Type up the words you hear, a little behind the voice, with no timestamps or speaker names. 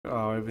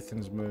Oh,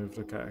 everything's moved,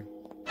 okay.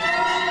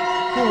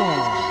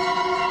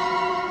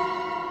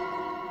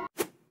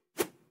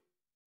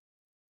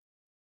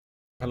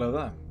 Hello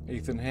there,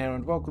 Ethan here,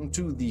 and welcome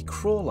to The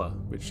Crawler,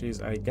 which is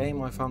a game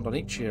I found on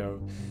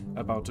Itch.io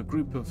about a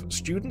group of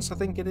students, I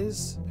think it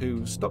is,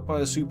 who stop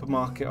by a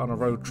supermarket on a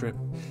road trip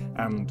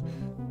and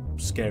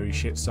scary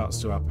shit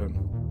starts to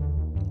happen.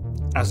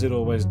 As it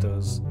always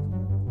does.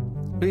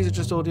 Please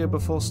adjust audio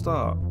before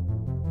start.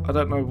 I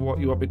don't know what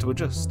you want me to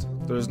adjust.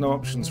 There is no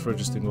options for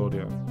adjusting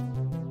audio.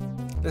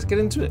 Let's get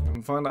into it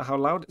and find out how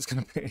loud it's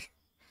going to be.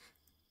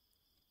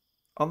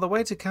 On the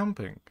way to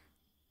camping.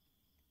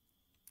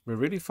 We're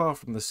really far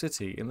from the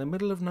city, in the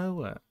middle of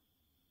nowhere.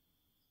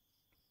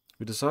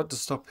 We decide to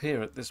stop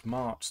here at this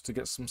mart to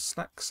get some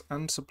snacks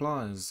and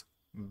supplies.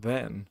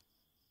 Then,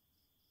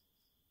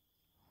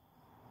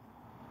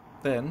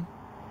 midnight.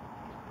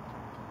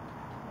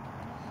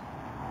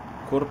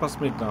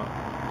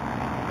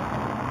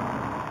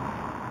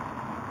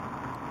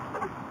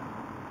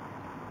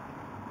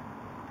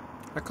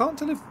 I can't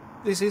tell if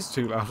this is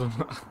too loud or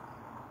not.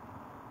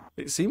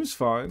 It seems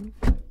fine.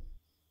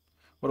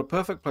 What a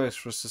perfect place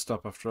for us to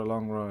stop after a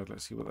long ride.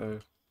 Let's see what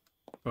they're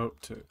up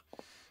to.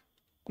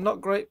 Not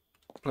great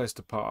place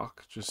to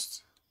park,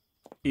 just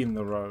in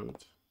the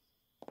road.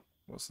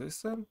 What's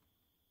this then?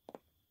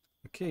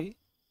 A key?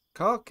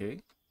 Car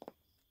key?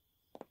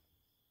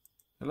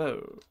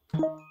 Hello.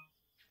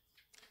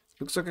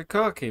 Looks like a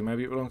car key.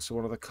 Maybe it belongs to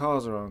one of the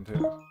cars around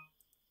here.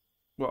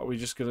 What, are we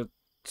just gonna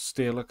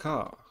steal a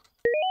car?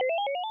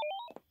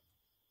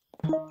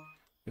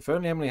 If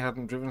only Emily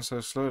hadn't driven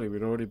so slowly,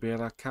 we'd already be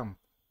at our camp.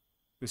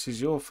 This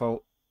is your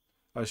fault.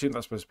 I assume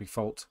that's supposed to be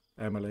fault,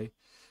 Emily.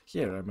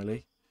 Yeah,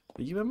 Emily.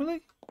 Are you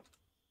Emily?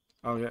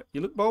 Oh, yeah.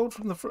 You look bold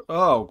from the front.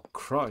 Oh,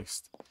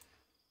 Christ.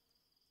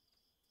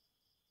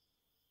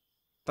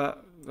 That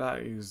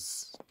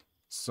is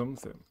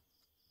something.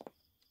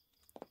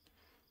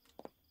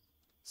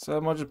 So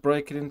am I just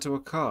breaking into a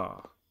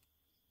car?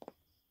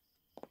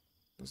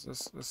 Let's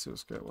see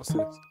what's going on. What's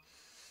this?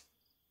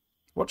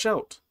 Watch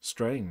out.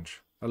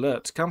 Strange.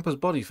 Alert. Camper's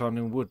body found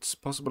in woods.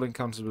 Possible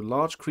encounters with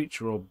large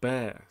creature or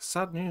bear.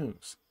 Sad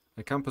news.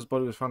 A camper's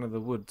body was found in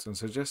the woods and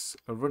suggests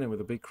a run-in with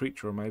a big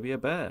creature or maybe a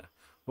bear.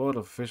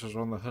 Wildlife officials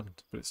are on the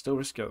hunt, but it's still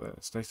risky out there.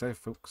 Stay safe,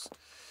 folks.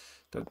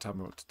 Don't tell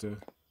me what to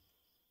do.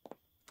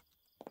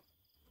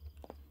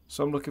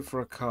 So I'm looking for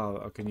a car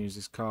that I can use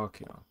this car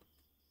key on.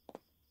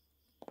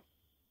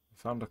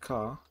 Found a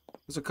car.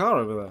 There's a car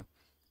over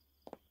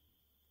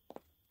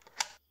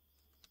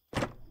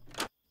there.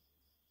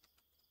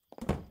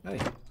 Hey.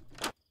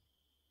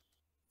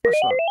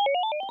 Flashlight.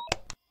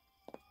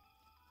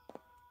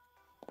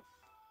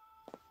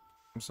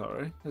 I'm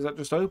sorry. Is that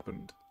just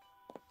opened?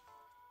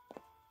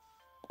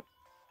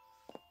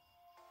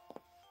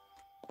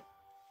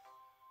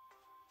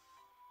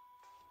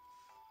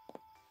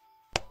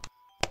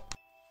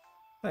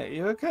 Hey,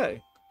 you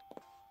okay?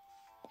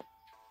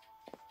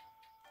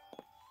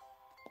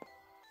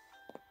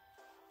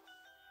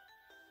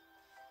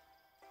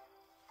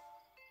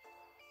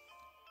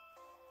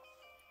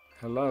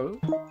 Hello?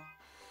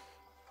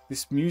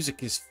 This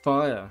music is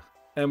fire.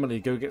 Emily,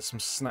 go get some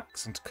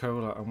snacks and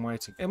cola. I'm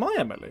waiting. Am I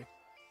Emily?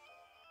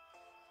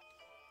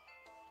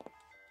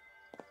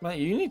 Mate,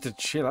 you need to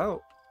chill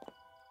out.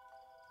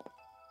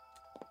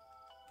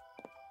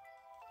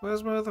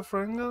 Where's my other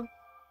friend gone?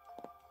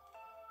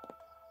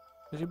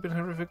 Has he been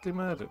horrifically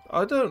murdered?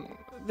 I don't...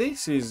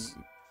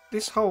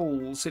 This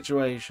whole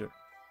situation...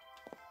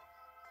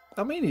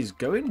 I mean, he's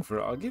going for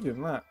it. I'll give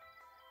him that.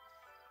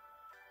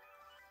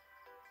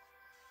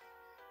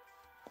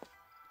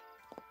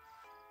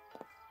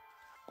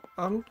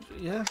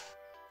 Yeah.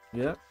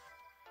 Yeah.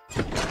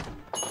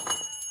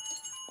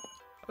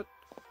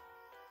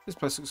 This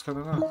place looks kind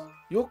of nice.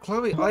 You're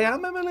Chloe. I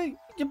am Emily.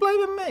 You're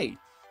blaming me.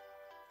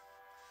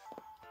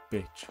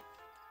 Bitch.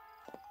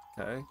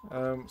 Okay.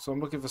 So I'm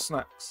looking for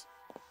snacks.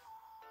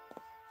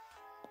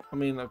 I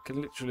mean, I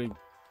can literally...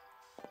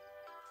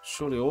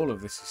 Surely all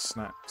of this is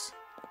snacks.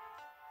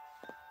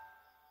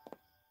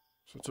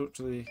 So talk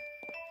to the...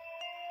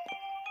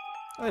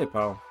 Hey,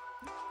 pal.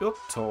 You're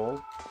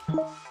tall.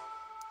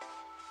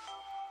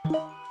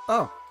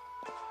 Oh.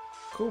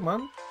 Cool,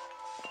 man.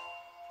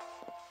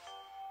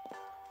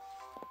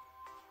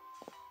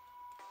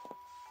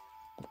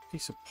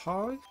 Piece of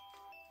pie?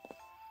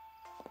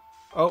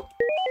 Oh.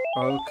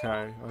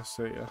 Okay, I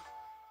see ya.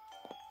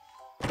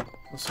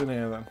 What's in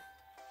here then?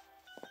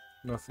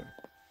 Nothing.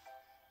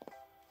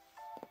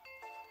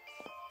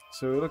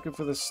 So we're looking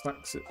for the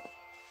snacks.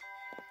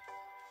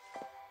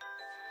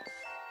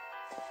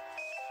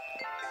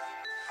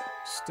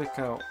 Stick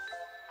out.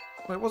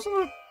 Wait, wasn't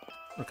there...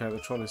 Okay, the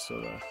trolley's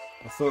still there.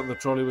 I thought the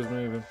trolley was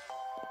moving.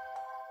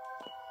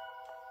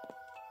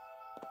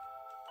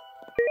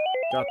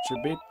 Gotcha,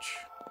 bitch.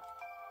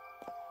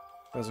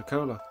 There's a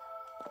cola.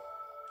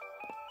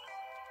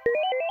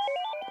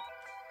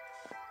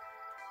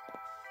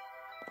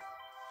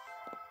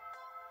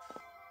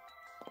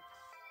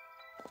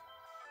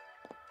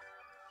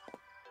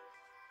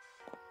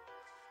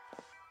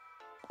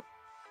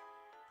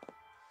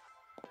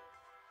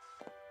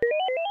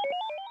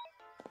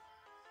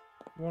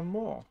 one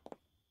more.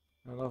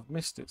 And I've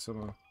missed it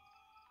somehow.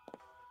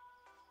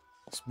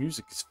 This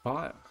music is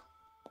fire.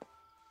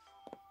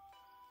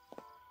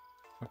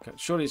 Okay,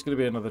 surely it's going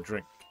to be another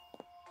drink.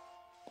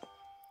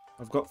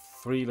 I've got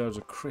 3 loads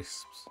of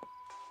crisps.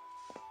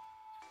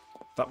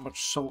 That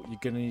much salt, you're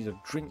going to need a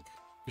drink.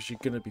 Because you're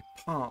going to be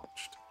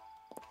parched.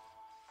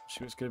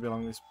 So it's going to be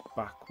along this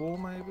back wall,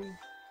 maybe?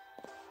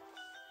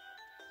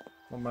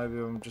 Or maybe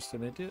I'm just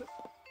an idiot.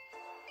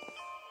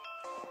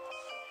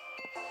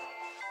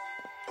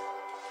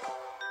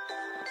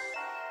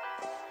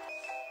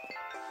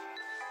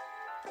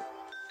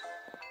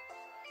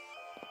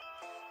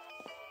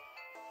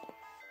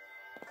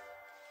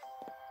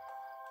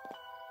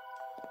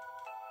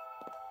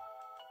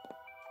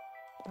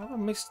 Have I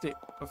missed it?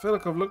 I feel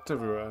like I've looked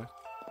everywhere.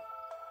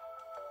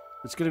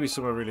 It's going to be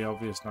somewhere really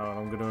obvious now, and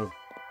I'm going to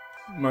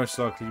most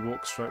likely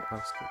walk straight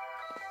past it.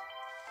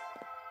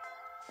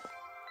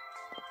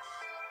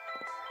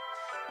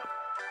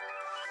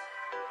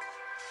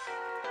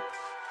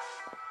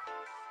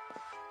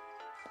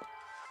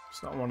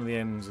 It's not one of the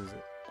ends, is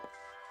it?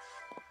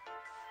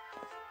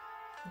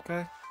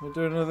 Okay, we'll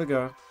do another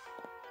go.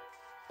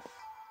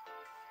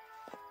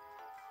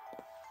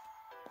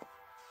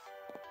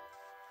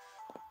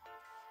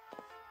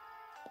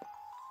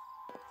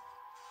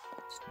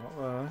 It's not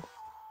there.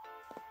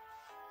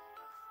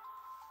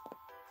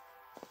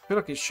 I feel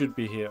like it should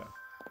be here.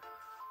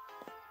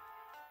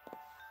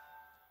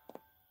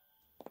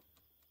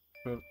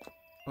 But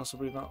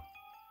possibly not.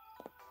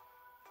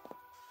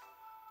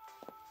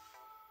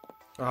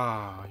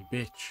 Ah, you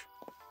bitch.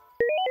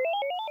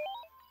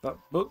 That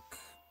book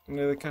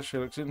near the cashier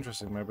looks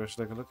interesting. Maybe I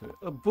should take a look at it.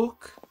 A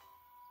book?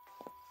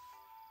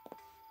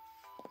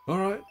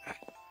 Alright.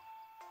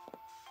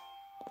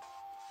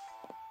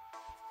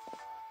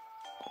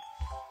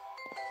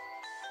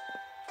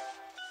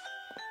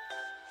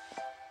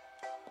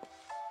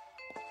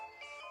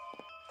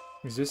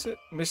 Is this it?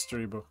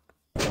 Mystery book.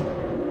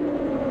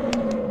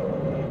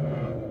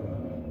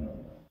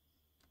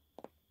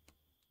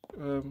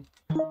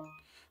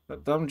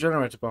 That damn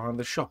generator behind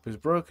the shop is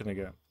broken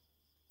again.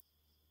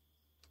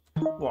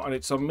 What, and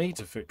it's on me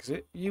to fix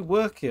it? You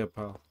work here,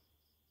 pal.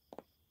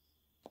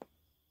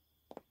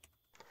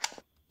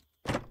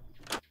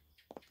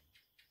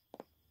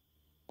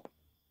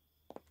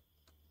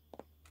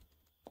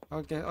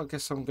 I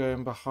guess I'm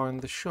going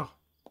behind the shop.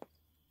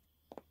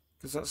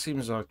 Because that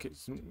seems like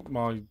it's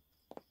my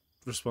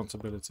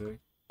responsibility.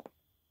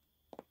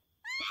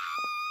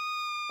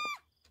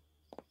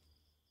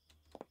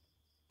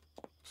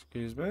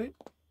 Excuse me.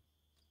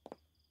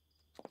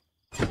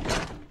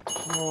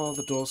 Oh,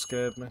 the door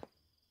scared me.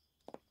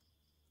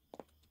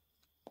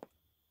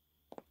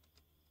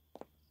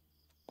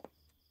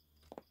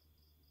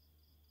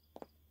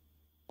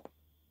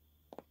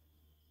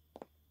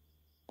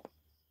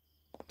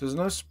 There's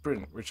no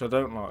sprint, which I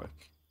don't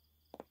like.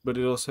 But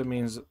it also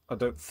means I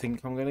don't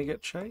think I'm going to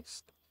get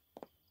chased.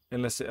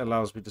 Unless it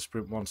allows me to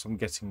sprint once I'm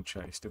getting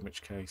chased, in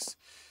which case...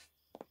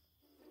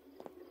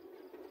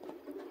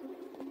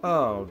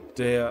 Oh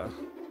dear.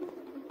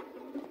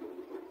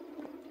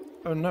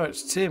 Oh no,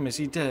 it's Tim. Is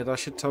he dead? I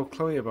should tell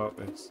Chloe about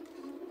this.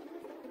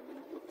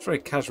 It's a very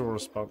casual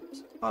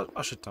response.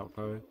 I should tell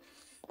Chloe.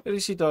 At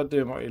least he died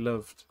doing what he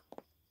loved.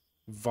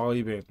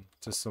 Vibing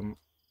to some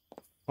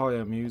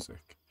fire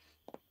music.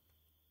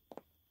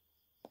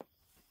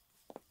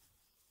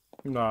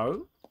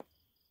 No.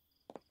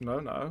 No,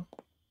 no.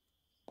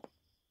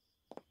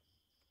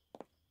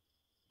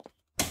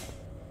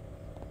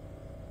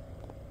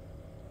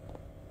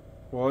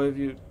 Why have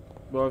you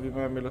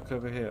made me look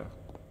over here?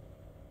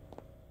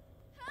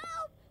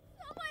 Help!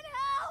 Someone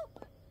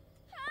help!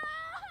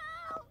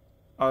 Help!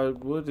 I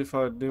would if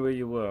I knew where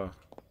you were.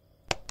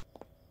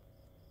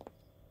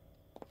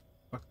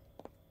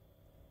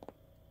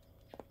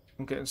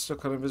 I'm getting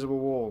stuck on invisible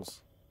walls.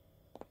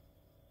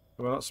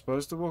 Am I not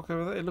supposed to walk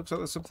over there? It looks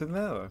like there's something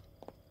there though.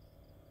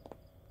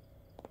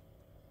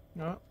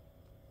 No.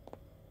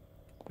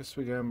 Guess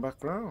we're going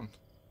back round.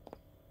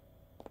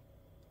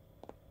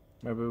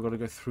 Maybe we've got to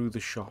go through the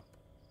shop.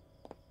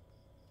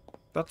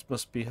 That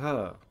must be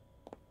her.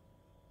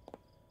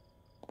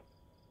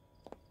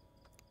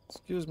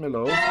 Excuse me,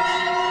 love.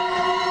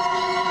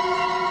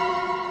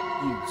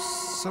 You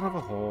son of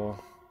a whore.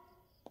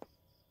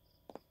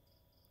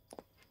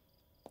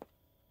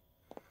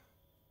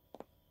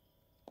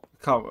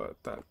 Can't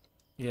work that.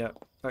 Yeah,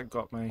 that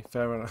got me.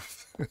 Fair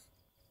enough.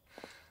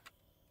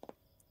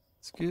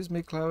 Excuse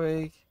me,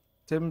 Chloe.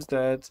 Tim's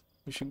dead.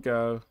 We should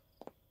go.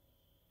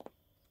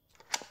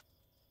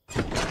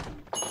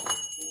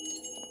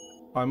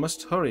 I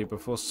must hurry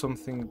before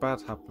something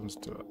bad happens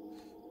to her.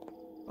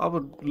 I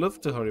would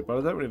love to hurry, but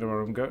I don't really know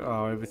where I'm going.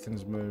 Oh,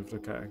 everything's moved.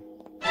 Okay.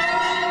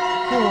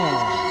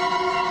 Oh.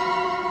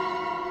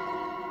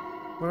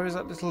 Where is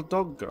that little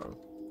dog go?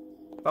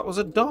 That was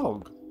a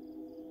dog.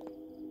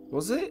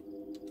 Was it?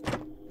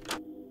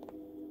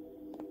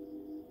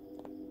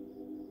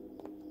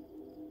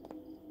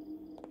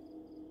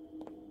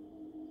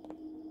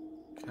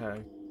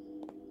 Okay.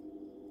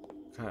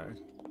 Okay.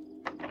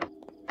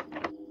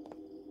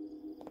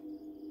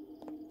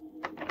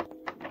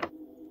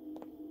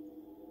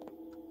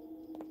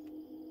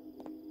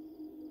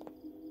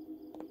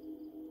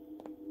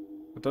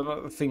 don't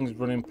like the things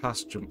running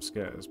past jump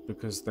scares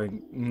because they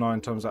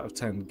 9 times out of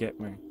 10 get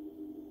me.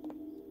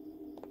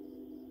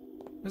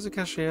 There's a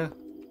cashier.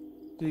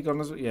 Is he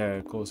gone as well? Yeah,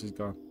 of course he's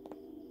gone.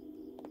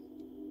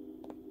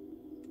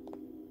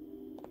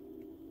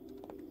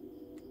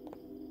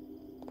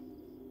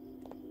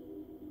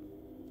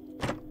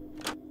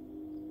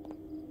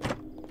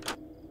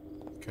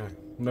 Okay,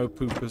 no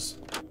poopers.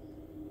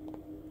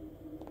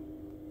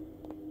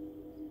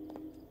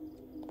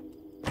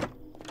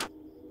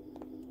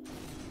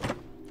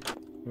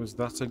 Was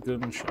that a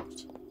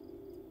gunshot?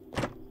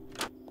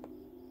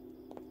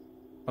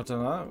 I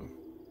don't know.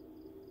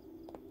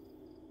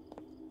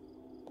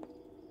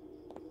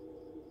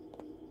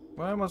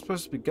 Where am I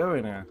supposed to be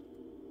going here?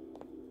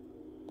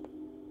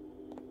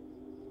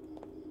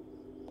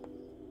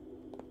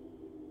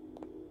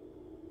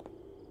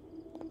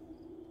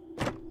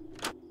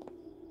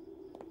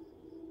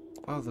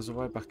 Oh, there's a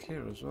way back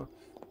here as well.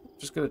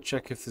 Just gonna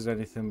check if there's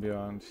anything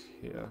behind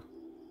here.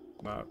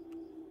 No.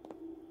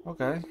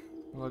 Okay.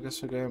 Well, I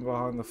guess we're going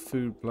behind the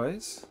food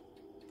place.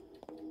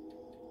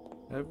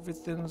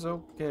 Everything's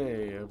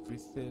okay.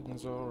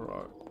 Everything's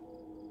alright.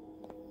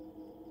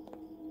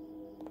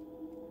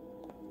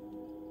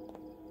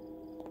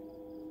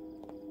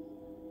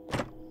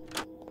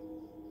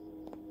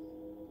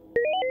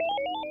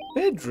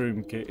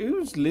 Bedroom kit.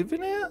 Who's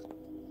living here?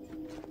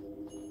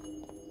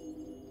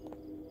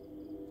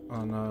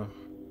 Oh no.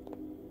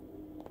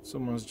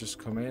 Someone's just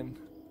come in.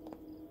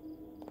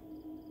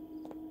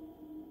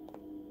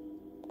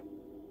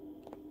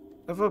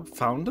 Have I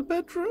found a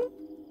bedroom?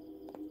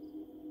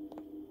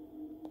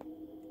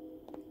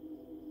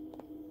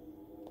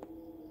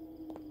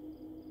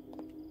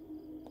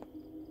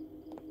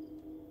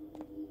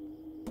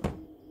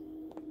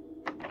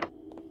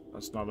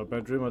 That's not a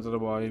bedroom. I don't know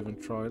why I even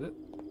tried it.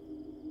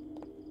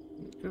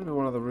 It's going to be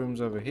one of the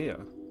rooms over here.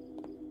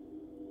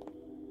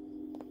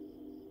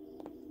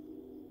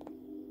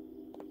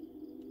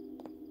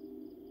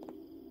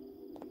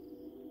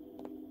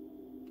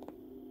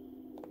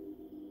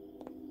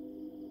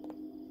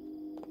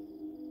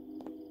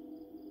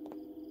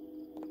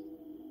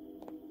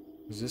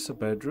 Is this a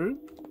bedroom?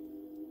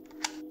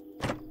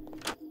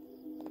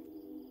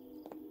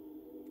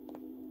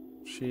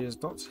 She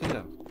is not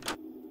here.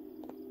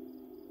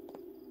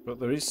 But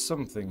there is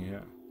something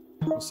here.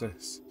 What's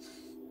this?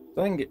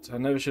 Dang it, I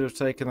never should have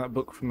taken that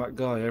book from that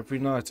guy. Every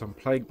night I'm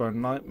plagued by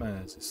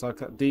nightmares. It's like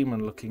that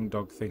demon-looking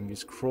dog thing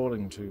is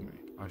crawling to me.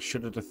 I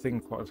shudder to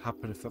think what would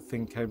happen if that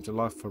thing came to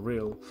life for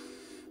real.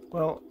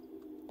 Well,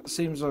 it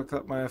seems like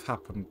that may have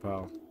happened,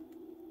 pal.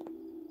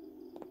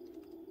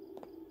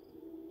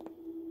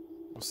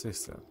 What's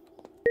this then?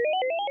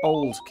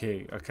 Old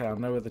key. Okay, I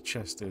know where the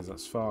chest is,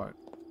 that's fine.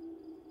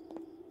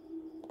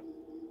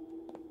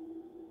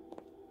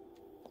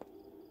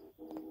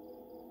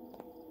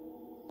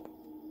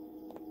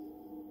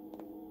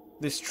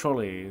 This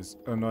trolley is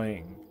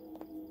annoying.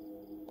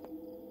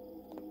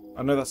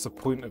 I know that's the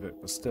point of it,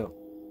 but still.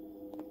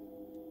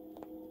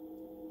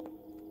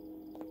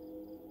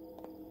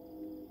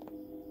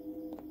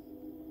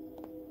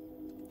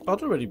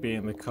 I'd already be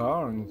in the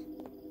car and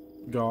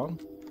gone.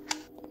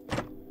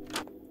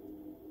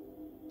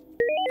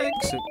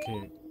 Exit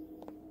key.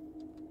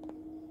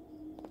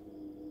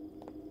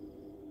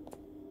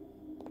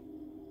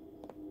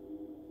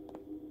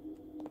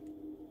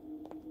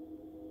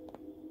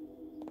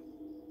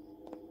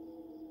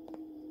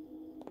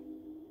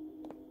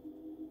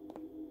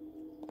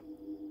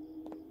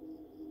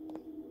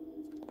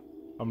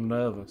 I'm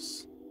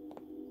nervous.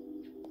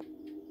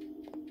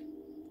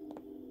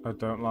 I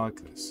don't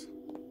like this.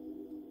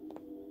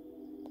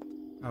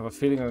 I have a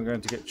feeling I'm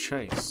going to get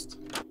chased.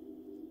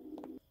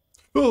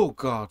 Oh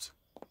God!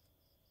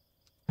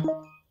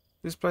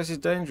 This place is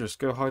dangerous.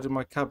 Go hide in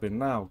my cabin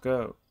now.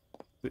 Go.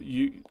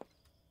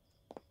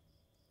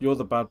 You're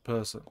the bad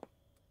person.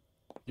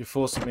 You're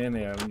forcing me in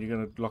here and you're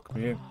going to lock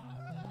me in.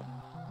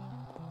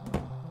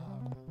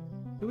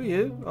 Who are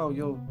you? Oh,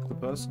 you're the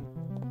person.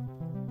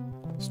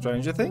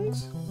 Stranger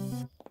Things?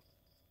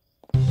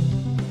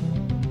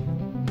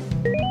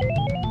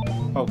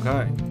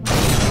 Okay.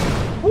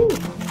 Woo!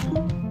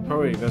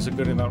 Hurry, there's a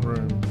gun in that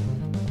room.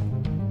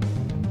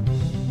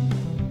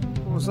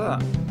 What was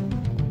that?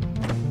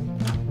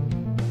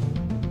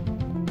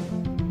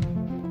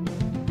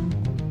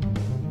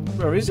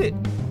 Where is it?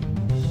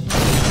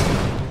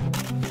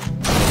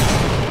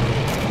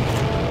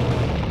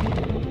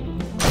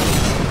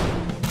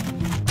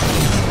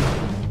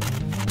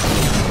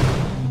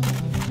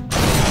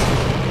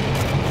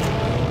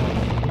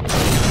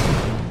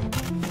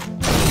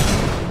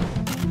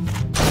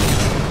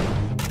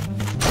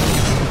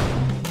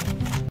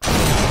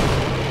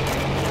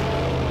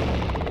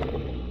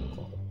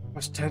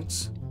 That's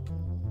tense.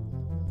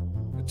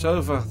 It's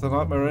over. The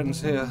nightmare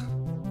ends here.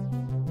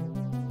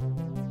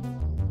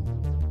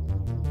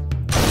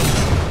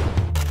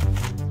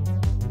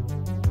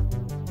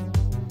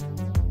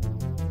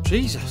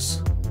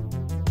 Jesus.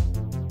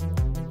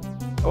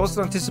 I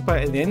wasn't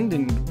anticipating the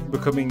ending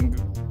becoming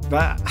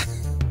that.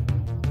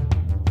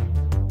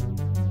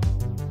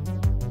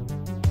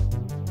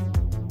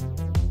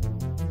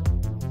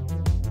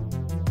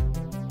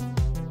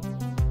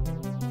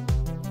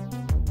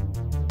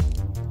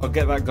 I'll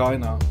get that guy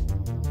now.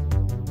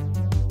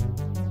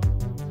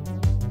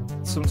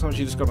 Sometimes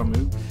you just gotta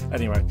move.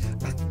 Anyway.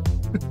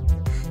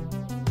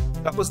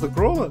 That was The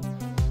Crawler.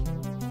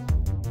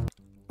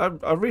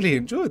 I really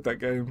enjoyed that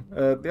game.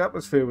 The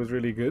atmosphere was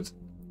really good.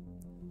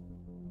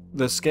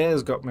 The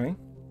scares got me.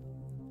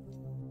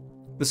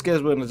 The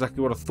scares weren't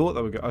exactly what I thought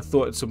they would get. I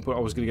thought at some point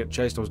I was going to get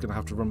chased, I was going to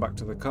have to run back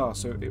to the car.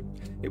 So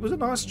it was a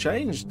nice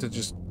change to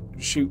just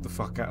shoot the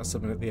fuck out of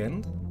something at the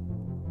end.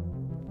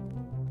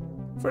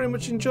 Very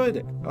much enjoyed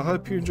it. I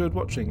hope you enjoyed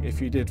watching.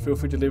 If you did, feel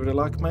free to leave it a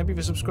like. Maybe if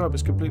you subscribe,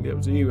 it's completely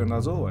up to you. And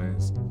as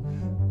always,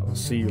 I'll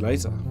see you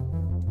later.